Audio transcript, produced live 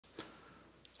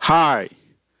Hi,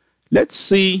 let's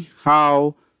see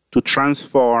how to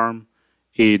transform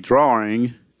a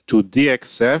drawing to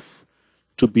DXF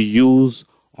to be used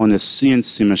on a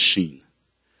CNC machine.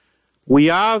 We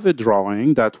have a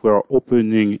drawing that we're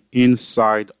opening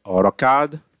inside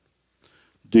AutoCAD.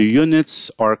 The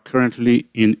units are currently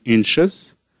in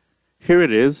inches. Here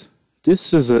it is.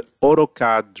 This is an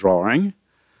AutoCAD drawing.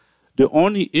 The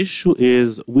only issue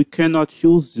is we cannot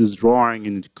use this drawing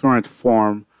in its current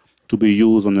form to be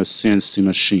used on a CNC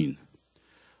machine.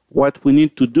 What we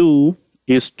need to do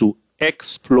is to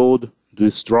explode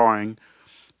this drawing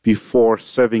before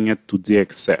saving it to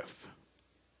DXF.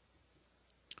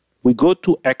 We go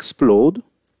to Explode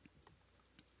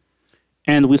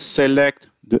and we select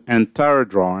the entire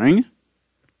drawing.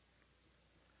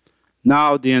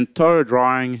 Now the entire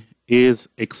drawing is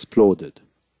exploded.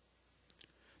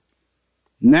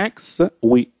 Next,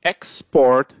 we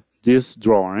export this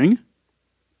drawing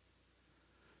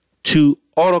to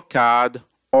AutoCAD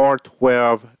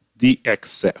R12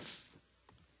 DXF.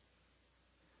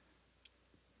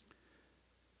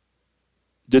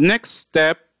 The next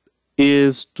step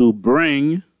is to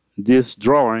bring this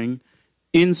drawing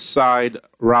inside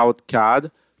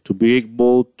RouteCAD to be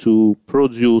able to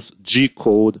produce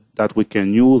G-code that we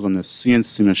can use on a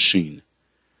CNC machine.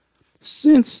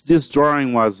 Since this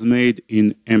drawing was made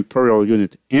in imperial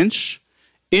unit inch,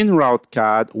 in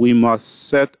RouteCAD we must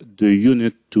set the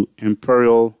unit to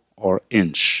imperial or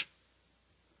inch.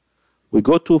 We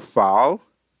go to File,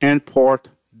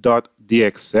 Import.dxf,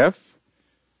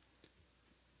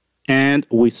 and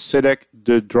we select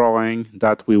the drawing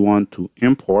that we want to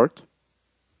import.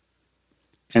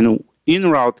 And in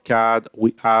RouteCAD,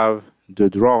 we have the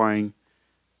drawing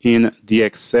in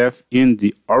DXF in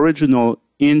the original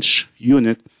inch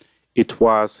unit it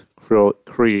was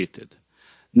created.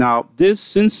 Now,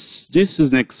 since this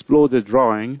is an exploded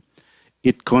drawing,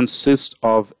 it consists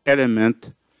of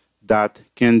elements that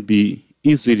can be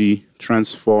easily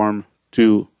transformed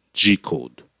to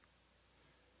G-code.